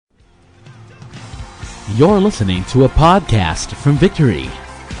You're listening to a podcast from Victory.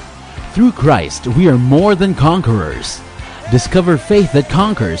 Through Christ, we are more than conquerors. Discover faith that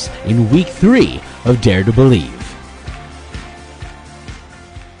conquers in Week 3 of Dare to Believe.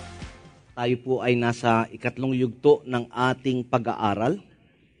 Tayo po ay nasa ikatlong yugto ng ating pag-aaral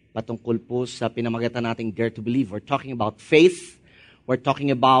patungkol po sa pinamagatan nating Dare to Believe. We're talking about faith. We're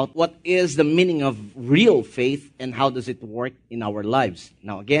talking about what is the meaning of real faith and how does it work in our lives.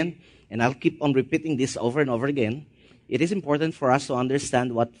 Now again, and I'll keep on repeating this over and over again, it is important for us to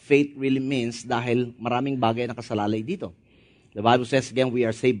understand what faith really means dahil maraming bagay na nakasalalay dito. The Bible says, again, we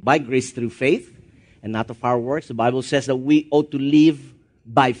are saved by grace through faith and not of our works. The Bible says that we ought to live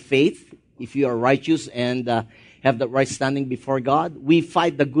by faith if you are righteous and have the right standing before God. We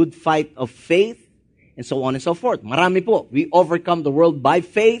fight the good fight of faith and so on and so forth. Marami po. We overcome the world by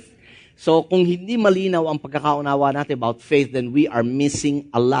faith. So kung hindi malinaw ang pagkakaunawa natin about faith, then we are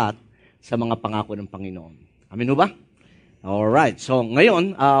missing a lot sa mga pangako ng Panginoon. Amen ho ba? Alright. So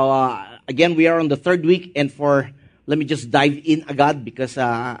ngayon, again, we are on the third week and let me just dive in agad because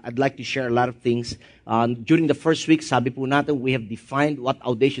I'd like to share a lot of things. During the first week, sabi po natin, we have defined what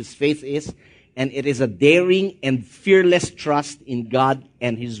audacious faith is, and it is a daring and fearless trust in God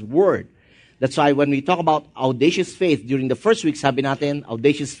and His Word. That's why when we talk about audacious faith, during the first week, sabi natin,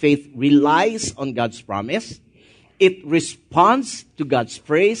 audacious faith relies on God's promise. It responds to God's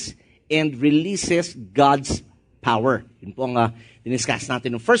praise and releases God's power. Yun po ang diniscuss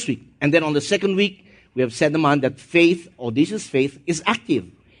natin ng first week. And then on the second week, we have said naman that faith, audacious faith, is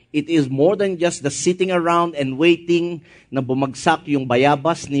active. It is more than just the sitting around and waiting na bumagsak yung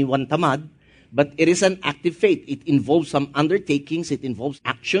bayabas ni Juan Tamad, but it is an active faith. It involves some undertakings, it involves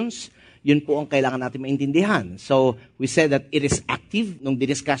actions. Yun po ang kailangan natin maintindihan. So, we said that it is active nung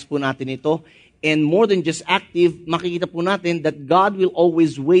diniscuss po natin ito. And more than just active, makikita po natin that God will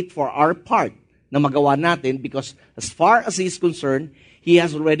always wait for our part na magawa natin because as far as He is concerned, He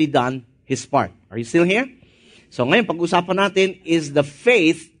has already done His part. Are you still here? So ngayon, pag-usapan natin is the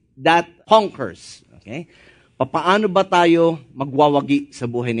faith that conquers. Okay? Paano ba tayo magwawagi sa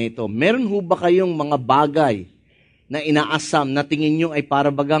buhay nito? Meron ho ba kayong mga bagay na inaasam na tingin nyo ay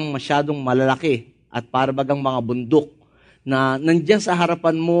para bagang masyadong malalaki at para bagang mga bundok na nandiyan sa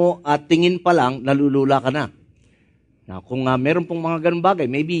harapan mo at tingin pa lang, nalulula ka na? Now, kung meron pong mga ganun bagay,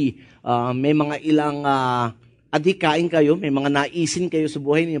 maybe may mga ilang adhikain kayo, may mga naisin kayo sa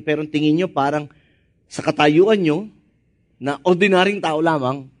buhay niyo, pero tingin nyo parang sa katayuan nyo, na ordinaryong tao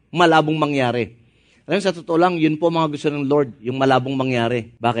lamang, malabong mangyari. Alam, sa totoo lang, yun po mga gusto ng Lord, yung malabong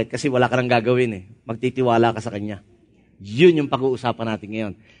mangyari. Bakit? Kasi wala ka nang gagawin eh. Magtitiwala ka sa Kanya. Yun yung pag-uusapan natin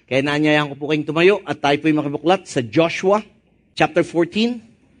ngayon. Kaya naanyayahan ko po kayong tumayo at tayo po'y makibuklat sa Joshua chapter 14.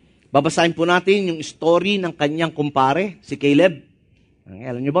 Babasahin po natin yung story ng kanyang kumpare, si Caleb.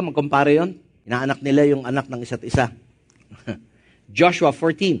 Alam nyo ba, magkumpare yun? Inaanak nila yung anak ng isa't isa. Joshua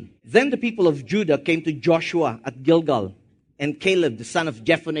 14. Then the people of Judah came to Joshua at Gilgal, and Caleb, the son of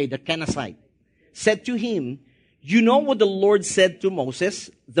Jephunneh the Kenizzite, said to him, "You know what the Lord said to Moses,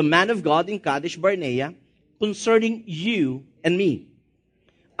 the man of God in Kadesh Barnea, concerning you and me.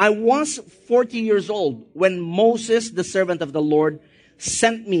 I was 40 years old when Moses, the servant of the Lord,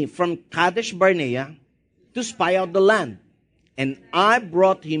 sent me from Kadesh Barnea to spy out the land. And I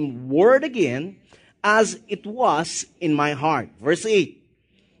brought him word again as it was in my heart." Verse 8.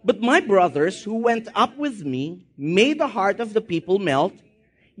 "But my brothers who went up with me made the heart of the people melt,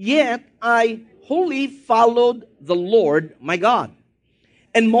 yet I wholly followed the Lord my God.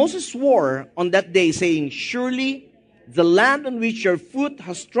 And Moses swore on that day, saying, Surely the land on which your foot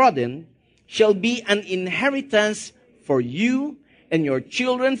has trodden shall be an inheritance for you and your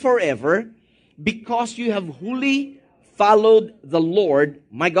children forever, because you have wholly followed the Lord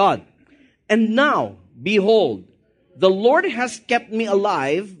my God. And now, behold, the Lord has kept me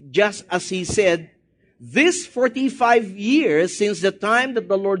alive, just as He said, this 45 years since the time that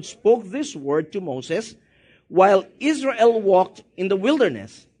the Lord spoke this word to Moses, while Israel walked in the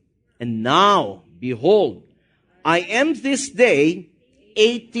wilderness. And now, behold, I am this day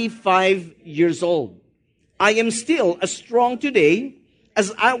 85 years old. I am still as strong today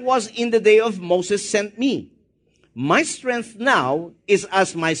as I was in the day of Moses sent me. My strength now is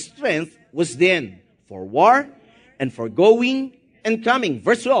as my strength was then, for war and for going and coming."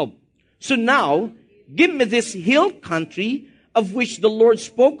 Verse 12. "So now, give me this hill country of which the Lord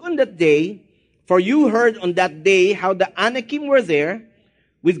spoke on that day, for you heard on that day how the Anakim were there,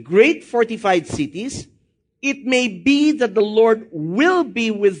 with great fortified cities. It may be that the Lord will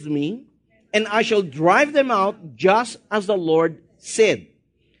be with me, and I shall drive them out just as the Lord said."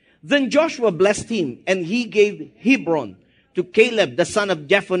 Then Joshua blessed him, and he gave Hebron to Caleb, the son of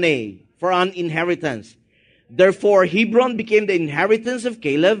Jephunneh, for an inheritance. Therefore, Hebron became the inheritance of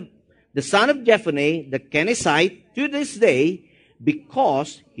Caleb, the son of Jephunneh, the Kenizzite, to this day,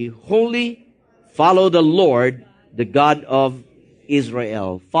 because he wholly followed the Lord, the God of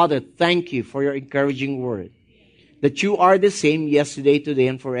Israel. Father, thank you for your encouraging word, that you are the same yesterday, today,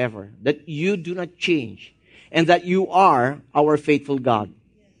 and forever, that you do not change, and that you are our faithful God.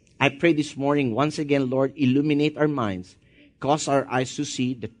 I pray this morning, once again, Lord, illuminate our minds, cause our eyes to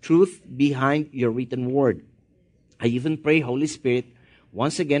see the truth behind your written word. I even pray, Holy Spirit,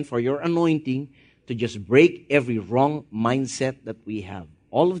 once again for your anointing to just break every wrong mindset that we have.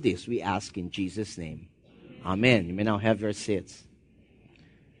 All of this we ask in Jesus' name. Amen. You may now have your seats.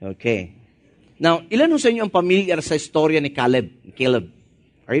 Okay. Now, ilan sa inyo ang familiar sa istorya ni Caleb?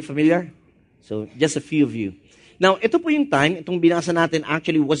 Are you familiar? So, just a few of you. Now, ito po yung time, itong binasa natin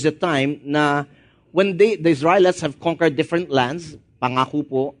actually was the time na when the Israelites have conquered different lands, pangako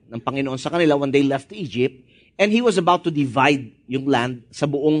po ng Panginoon sa kanila when they left Egypt, and He was about to divide yung land sa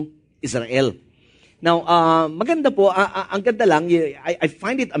buong Israel. Now, maganda po, ang ganda lang, I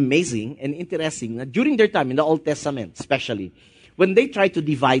find it amazing and interesting na during their time, in the Old Testament especially, when they try to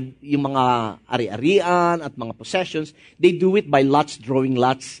divide yung mga ari-arian at mga possessions, they do it by lots, drawing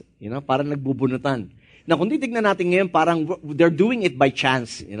lots, parang nagbubunutan. Na kung titignan natin ngayon, parang they're doing it by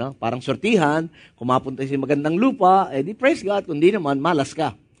chance, parang sortihan, kumapunta sa magandang lupa, di praise God, kundi naman, malas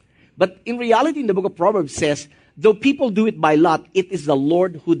ka. But in reality, in the book of Proverbs says, though people do it by lot, it is the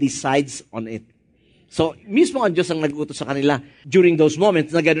Lord who decides on it. So, mismo ang Diyos ang nag-utos sa kanila during those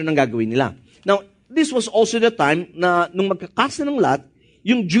moments na gano'n ang gagawin nila. Now, this was also the time na nung magkakasa ng lot,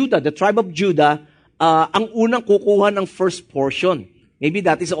 yung Judah, the tribe of Judah, ang unang kukuha ng first portion. Maybe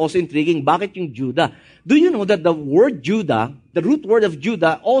that is also intriguing. Bakit yung Judah? Do you know that the word Judah, the root word of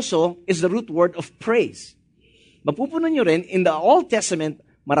Judah also is the root word of praise? Mapupunan nyo rin, in the Old Testament,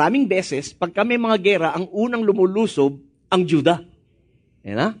 maraming beses, pagka may mga gera, ang unang lumulusob, ang Judah.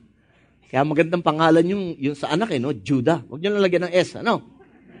 Yan na? Kaya magandang pangalan yung sa anak, Judah. Huwag nyo lalagyan ng S,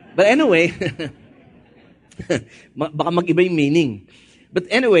 But anyway, baka mag-iba yung meaning. But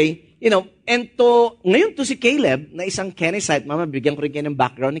anyway, ngayon to si Caleb, na isang Kenizzite, bigyan ko rin kayo ng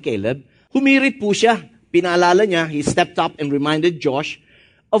background ni Caleb, humirit po siya. Pinaalala niya, he stepped up and reminded Josh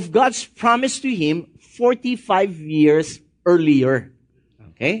of God's promise to him 45 years earlier.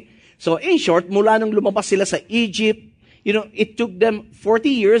 Okay? So, in short, mula nung lumabas sila sa Egypt, it took them 40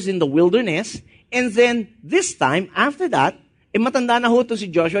 years in the wilderness, and then this time, after that, matanda na ho to si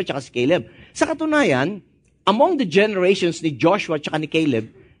Joshua at si Caleb. Sa katunayan, among the generations ni Joshua at ni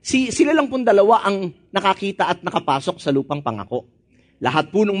Caleb, sila lang pong dalawa ang nakakita at nakapasok sa lupang pangako. Lahat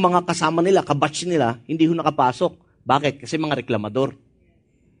po ng mga kasama nila, kabatch nila, hindi ho nakapasok. Bakit? Kasi mga reklamador.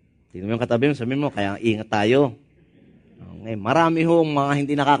 Tingnan mo yung katabi mo, sabihin mo, kaya ingat tayo. Okay, marami hong mga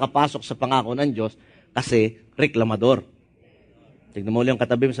hindi nakakapasok sa pangako ng Diyos kasi reklamador. Tingnan mo ulit yung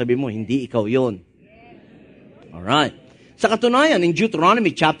katabi mo, sabihin mo, hindi ikaw yun. Alright. Sa katunayan, in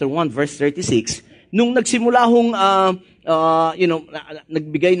Deuteronomy chapter 1, verse 36, nung nagsimula hong,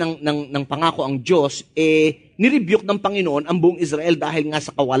 nagbigay ng pangako ang Diyos, nirebuke ng Panginoon ang buong Israel dahil nga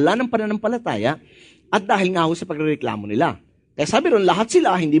sa kawalan ng pananampalataya at dahil nga ho sa pagreklamo nila. Kaya sabi ron, lahat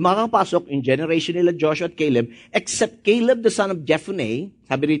sila hindi makakapasok in generation nila Joshua at Caleb, except Caleb the son of Jephunneh.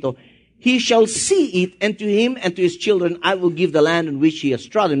 Sabi rito, he shall see it, and to him and to his children I will give the land on which he has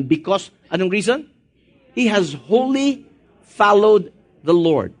trodden, because, anong reason? He has wholly followed the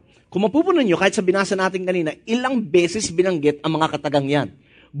Lord. Kung mapupunan nyo, kahit sa binasa natin kanina, ilang beses binanggit ang mga katagang yan.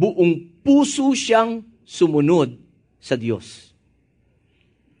 Buong puso siyang sumunod sa Diyos.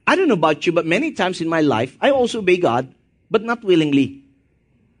 I don't know about you, but many times in my life, I also obey God, but not willingly.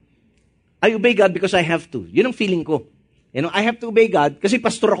 I obey God because I have to. Yun ang feeling ko. I have to obey God kasi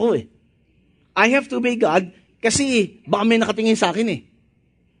pastor ako I have to obey God kasi baka may nakatingin sa akin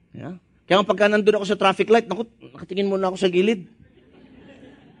Yeah? Kaya pagka nandun ako sa traffic light, nakatingin muna ako sa gilid.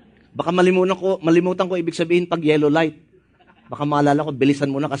 Baka malimutan ko ibig sabihin pag yellow light. Baka maalala ko, bilisan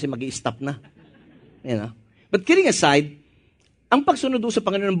muna kasi mag-i-stop na. But kidding aside, ang pagsunod sa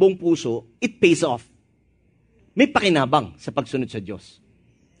Panginoon ng buong puso, it pays off. May pakinabang sa pagsunod sa Diyos.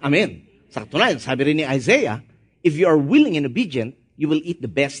 Amen. Sa katunayan, sabi rin ni Isaiah, if you are willing and obedient, you will eat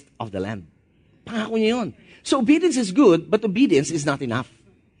the best of the land. Pangako niya yun. So obedience is good, but obedience is not enough.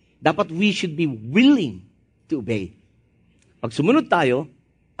 Dapat we should be willing to obey. Pag sumunod tayo,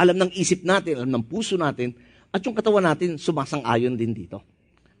 alam ng isip natin, alam ng puso natin, at yung katawan natin sumasang-ayon din dito.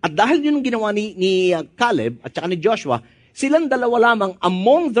 At dahil yun ang ginawa ni Caleb at saka ni Joshua, silang dalawa lamang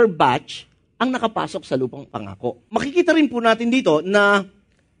among their batch ang nakapasok sa lupang pangako. Makikita rin po natin dito na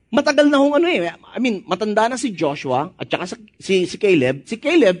matagal na hong matanda na si Joshua at saka si Caleb. Si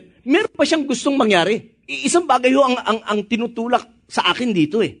Caleb, meron pa siyang gustong mangyari. Isang bagay ho ang tinutulak sa akin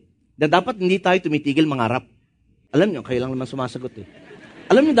dito na dapat hindi tayo tumitigil mangarap. Alam nyo, kayo lang naman sumasagot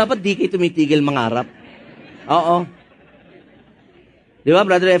Alam nyo, dapat di kayo tumitigil mangarap. Oo. Di ba,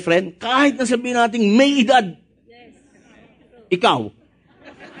 Brother Efren? Kahit na sabihin natin may edad, ikaw.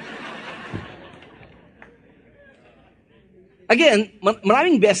 Again,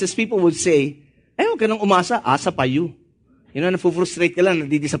 maraming beses people would say, huwag ka nang umasa, asa pa you. Nafu-frustrate ka lang,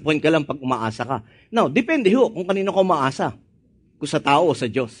 nadidisappoint ka lang pag umaasa ka. Now, depende ho kung kanino ka umaasa. Kung sa tao o sa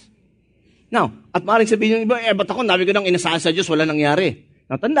Diyos. Now, at maaaring sabihin yung iba, ba't ako, nabi ko nang inasahan sa Diyos, wala nangyari.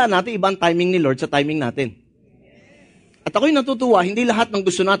 Now, tandaan natin, ibang timing ni Lord sa timing natin. At ako'y natutuwa, hindi lahat ng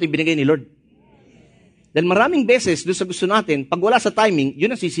gusto natin binigay ni Lord. Dahil maraming beses, doon sa gusto natin, pag wala sa timing,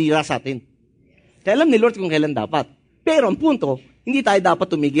 yun ang sisira sa atin. Kaya alam ni Lord kung kailan dapat. Pero ang punto, hindi tayo dapat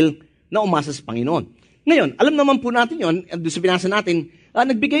tumigil na umasa sa Panginoon. Ngayon, alam naman po natin yun, doon sa binasa natin,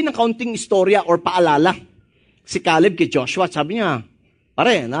 nagbigay ng kaunting istorya or paalala si Caleb kay Joshua. Sabi niya,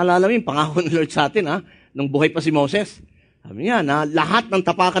 pare, naalala mo yung pangako ng Lord sa atin, nung buhay pa si Moses. Sabi niya, na lahat ng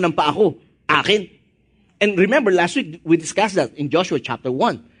tapakan ng paa ko, akin. And remember, last week, we discussed that in Joshua chapter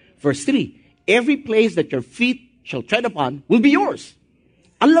 1, verse 3. Every place that your feet shall tread upon will be yours.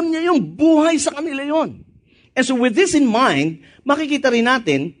 Alam niya yung buhay sa kanila yon. And so with this in mind, makikita rin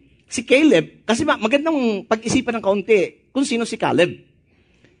natin si Caleb, kasi magandang pag-isipan ng kaunti kung sino si Caleb.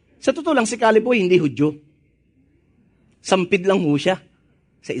 Sa totoo lang, si Caleb po hindi Hudyo. Sampid lang ho siya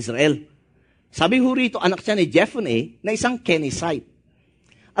sa Israel. Sabi ho rito, anak siya ni Jephunneh na isang Kenizzite.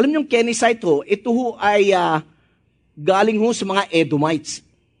 Alam niyo yung Kenizzite ho, ito ho ay galing ho sa mga Edomites.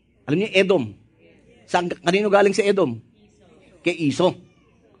 Alam niyo Edom? Kanino galing si Edom? Kay Iso.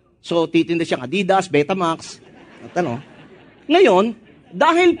 So, titinda siyang Adidas, Betamax. At ngayon,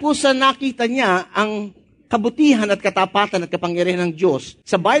 dahil po sa nakita niya ang kabutihan at katapatan at kapangyarihan ng Diyos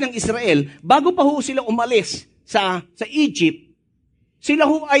sa bayan ng Israel, bago pa ho sila umalis sa Egypt, sila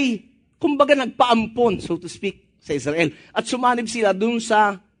ho ay, kumbaga, nagpaampon, so to speak, sa Israel. At sumanib sila dun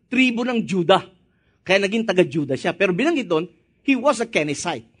sa tribo ng Judah. Kaya naging taga-Judah siya. Pero binanggit doon, he was a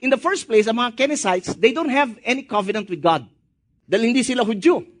Kenizzite. In the first place, ang mga Kenizzites, they don't have any covenant with God. Dahil hindi sila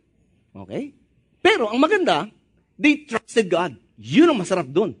Hudyo. Okay? Pero ang maganda, they trusted God. Yun ang masarap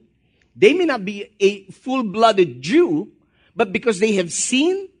doon. They may not be a full-blooded Jew, but because they have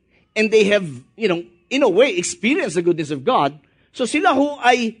seen and they have, in a way, experienced the goodness of God, so sila ho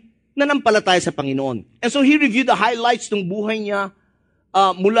ay nanampalataya sa Panginoon. And so he reviewed the highlights ng buhay niya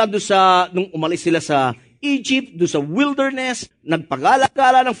mula doon nung umalis sila sa Egypt, doon sa wilderness,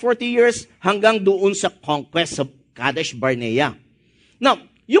 nagpagala-gala ng 40 years hanggang doon sa conquest sa Kadesh Barnea. Now,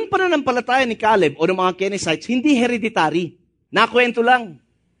 yung pananampalataya ni Caleb o ng mga Kenizzites, hindi hereditary. Nakwento lang.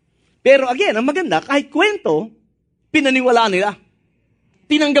 Pero again, ang maganda, kahit kwento, pinaniwalaan nila.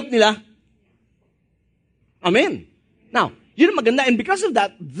 Tinanggap nila. Amen. Now, yun ang maganda. And because of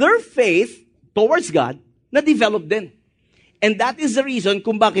that, their faith towards God na-develop din. And that is the reason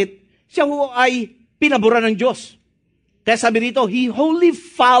kung bakit siya ho ay pinabura ng Diyos. Kaya sabi rito, he wholly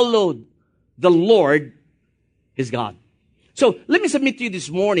followed the Lord, his God. So, let me submit to you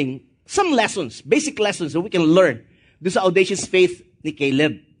this morning some lessons, basic lessons that we can learn doon sa audacious faith ni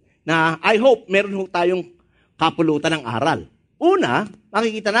Caleb. Na I hope meron ho tayong kapulutan ng aral. Una,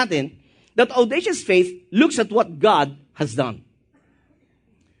 makikita natin that audacious faith looks at what God has done.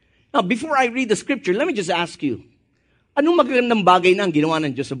 Now, before I read the scripture, let me just ask you, anong magagandang bagay na ang ginawa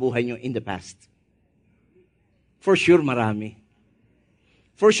ng Diyos sa buhay nyo in the past? For sure, marami.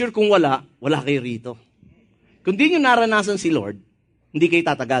 For sure, kung wala kayo rito. Kung di nyo naranasan si Lord, hindi kayo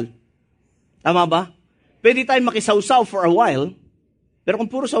tatagal. Tama ba? Pwede tayo makisawsaw for a while, pero kung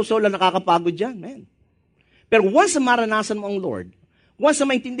puro sawsaw lang nakakapagod dyan, man. Pero once na maranasan mo ang Lord, once na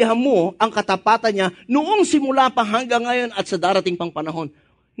maintindihan mo ang katapatan niya, noong simula pa hanggang ngayon at sa darating pang panahon,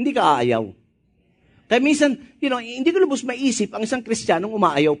 hindi ka aayaw. Kaya minsan, hindi ko lubos maisip ang isang Kristiyanong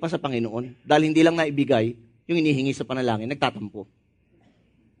umaayaw pa sa Panginoon dahil hindi lang naibigay yung inihingi sa panalangin, nagtatampo.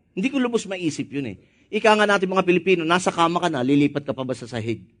 Hindi ko lubos maisip yun Ika nga natin mga Pilipino, nasa kama ka na, lilipat ka pa ba sa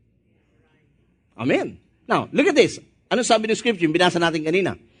sahig? Amen. Now, look at this. Ano sabi ng scripture? Yung binasa natin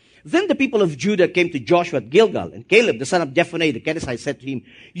kanina. Then the people of Judah came to Joshua at Gilgal, and Caleb, the son of Jephunneh, the Kenizzite, said to him,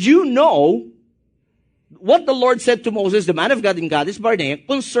 you know what the Lord said to Moses, the man of God in Kadesh Barnea,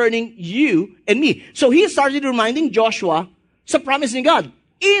 concerning you and me. So he started reminding Joshua sa promise ni God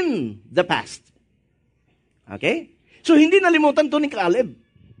in the past. Okay? So hindi nalimutan to ni Caleb.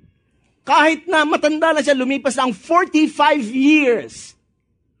 Kahit na matanda na siya, lumipas na ang 45 years.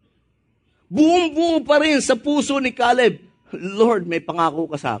 Buong-buo pa rin sa puso ni Caleb, Lord, may pangako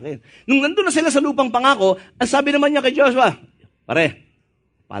ka sa akin. Nung nandun na sila sa lupang pangako, ang sabi naman niya kay Joshua, pare,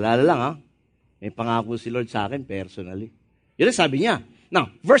 paalala lang May pangako si Lord sa akin personally. Yun ang sabi niya.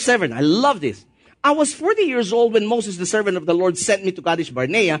 Now, verse 7, I love this. I was 40 years old when Moses, the servant of the Lord, sent me to Kadesh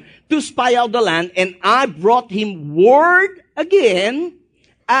Barnea to spy out the land, and I brought him word again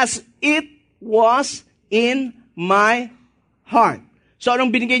as it was in my heart. So, anong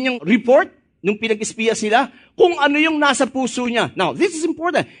binigay niyang report? Nung pinag-espiya sila, kung ano yung nasa puso niya. Now, this is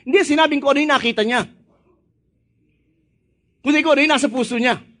important. Hindi sinabing kung ano yung nakita niya. Kundi kung ano yung nasa puso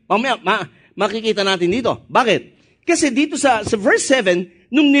niya. Mamaya, makikita natin dito. Bakit? Kasi dito sa verse 7,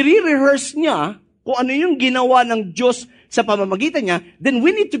 nung nire-rehearse niya kung ano yung ginawa ng Diyos sa pamamagitan niya, then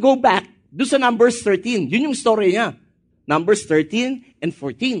we need to go back do sa Numbers 13. Yun yung story niya. Numbers 13 and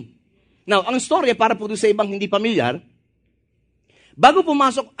 14. Now, ang story, para po sa ibang hindi pamilyar, bago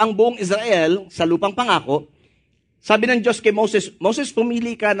pumasok ang buong Israel sa lupang pangako, sabi ng Diyos kay Moses, Moses,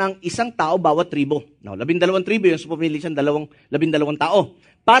 pumili ka ng isang tao bawat tribo. Now, 12 tribo yun, so pumili siyang 12 tao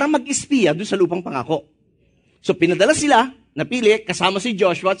para mag-espiya doon sa lupang pangako. So, pinadala sila, napili, kasama si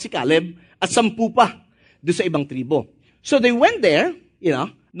Joshua at si Caleb, at 10 pa doon sa ibang tribo. So, they went there,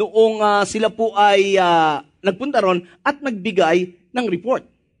 noong sila po ay nagpunta ron at nagbigay ng report.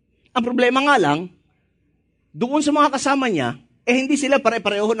 Ang problema nga lang, doon sa mga kasama niya, hindi sila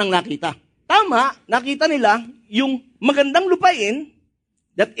pare-pareho ng nakita. Tama, nakita nila yung magandang lupain,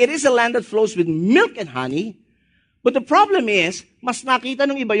 that it is a land that flows with milk and honey, but the problem is, mas nakita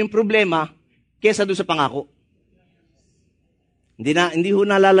ng iba yung problema kesa doon sa pangako. Hindi ho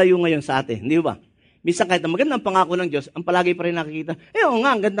nalalayo ngayon sa atin, hindi ba? Minsan kahit na magandang pangako ng Diyos, ang palagi pa rin nakikita, oo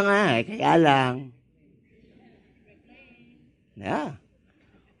nga, ang ganda nga, kaya lang. Yeah.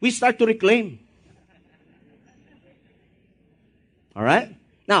 We start to reclaim. Alright?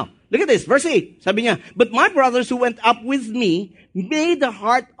 Now, look at this, verse 8. Sabi niya, but my brothers who went up with me made the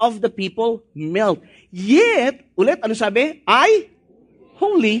heart of the people melt. Yet, ulit, ano sabi? I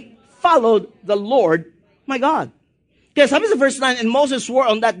wholly followed the Lord my God. Kaya sabi sa verse 9, and Moses swore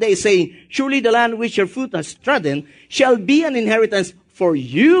on that day, saying, surely the land which your foot has trodden shall be an inheritance for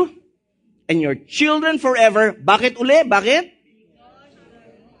you and your children forever. Bakit uli? Bakit?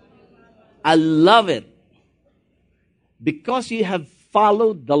 I love it. Because you have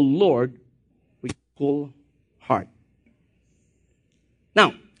followed the Lord with full heart.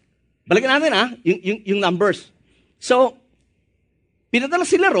 Now, balikan natin yung numbers. So, pinadala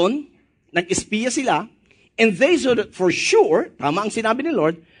sila ron, nag-espiya sila, and they saw that for sure, tama ang sinabi ni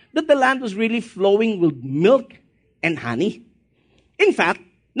Lord, that the land was really flowing with milk and honey. In fact,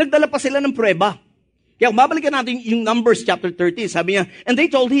 nagdala pa sila ng prueba. Kaya mabalikan natin yung Numbers chapter 30. Sabi niya, and they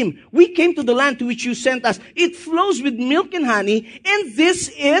told him, we came to the land to which you sent us. It flows with milk and honey, and this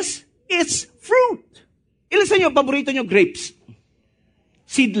is its fruit. Ilan sa inyo, paborito nyo, grapes?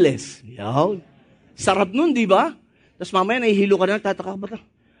 Seedless. Yaw. Sarap nun, di ba? Tapos mamaya, nahihilo ka na, tataka,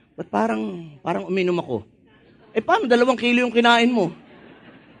 ba't parang uminom ako? Paano 2 kilo yung kinain mo?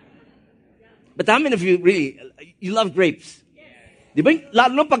 But how many of you really, you love grapes? Di ba?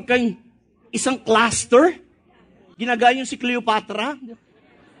 Lalo na pagka isang cluster, ginagaya yung si Cleopatra.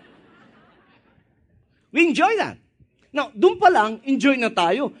 We enjoy that. Now, doon pa lang, enjoy na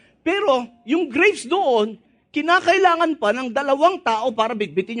tayo. Pero, yung grapes doon, kinakailangan pa ng 2 tao para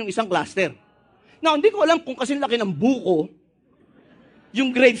bitbitin yung isang cluster. Now, hindi ko alam kung kasing laki ng buko,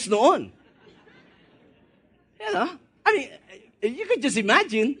 yung grapes noon. I mean, you can just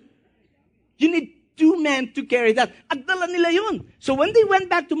imagine, you need 2 men to carry that. At dala nila yun. So when they went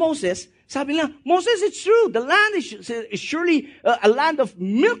back to Moses, sabi nila, Moses, it's true. The land is surely a land of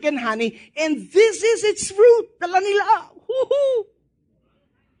milk and honey, and this is its fruit. Dala nila. Woohoo!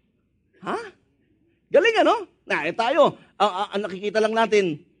 Galing ano? Tayo, ang nakikita lang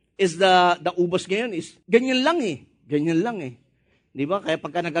natin is the ubos ngayon is ganyan lang eh. Ganyan lang eh. Di ba? Kaya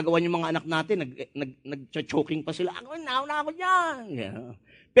pagka nagagawa yung mga anak natin, nag-choking pa sila. Nauna ako dyan. Yeah.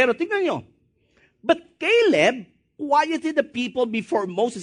 Pero tingnan nyo. But Caleb quieted the people before Moses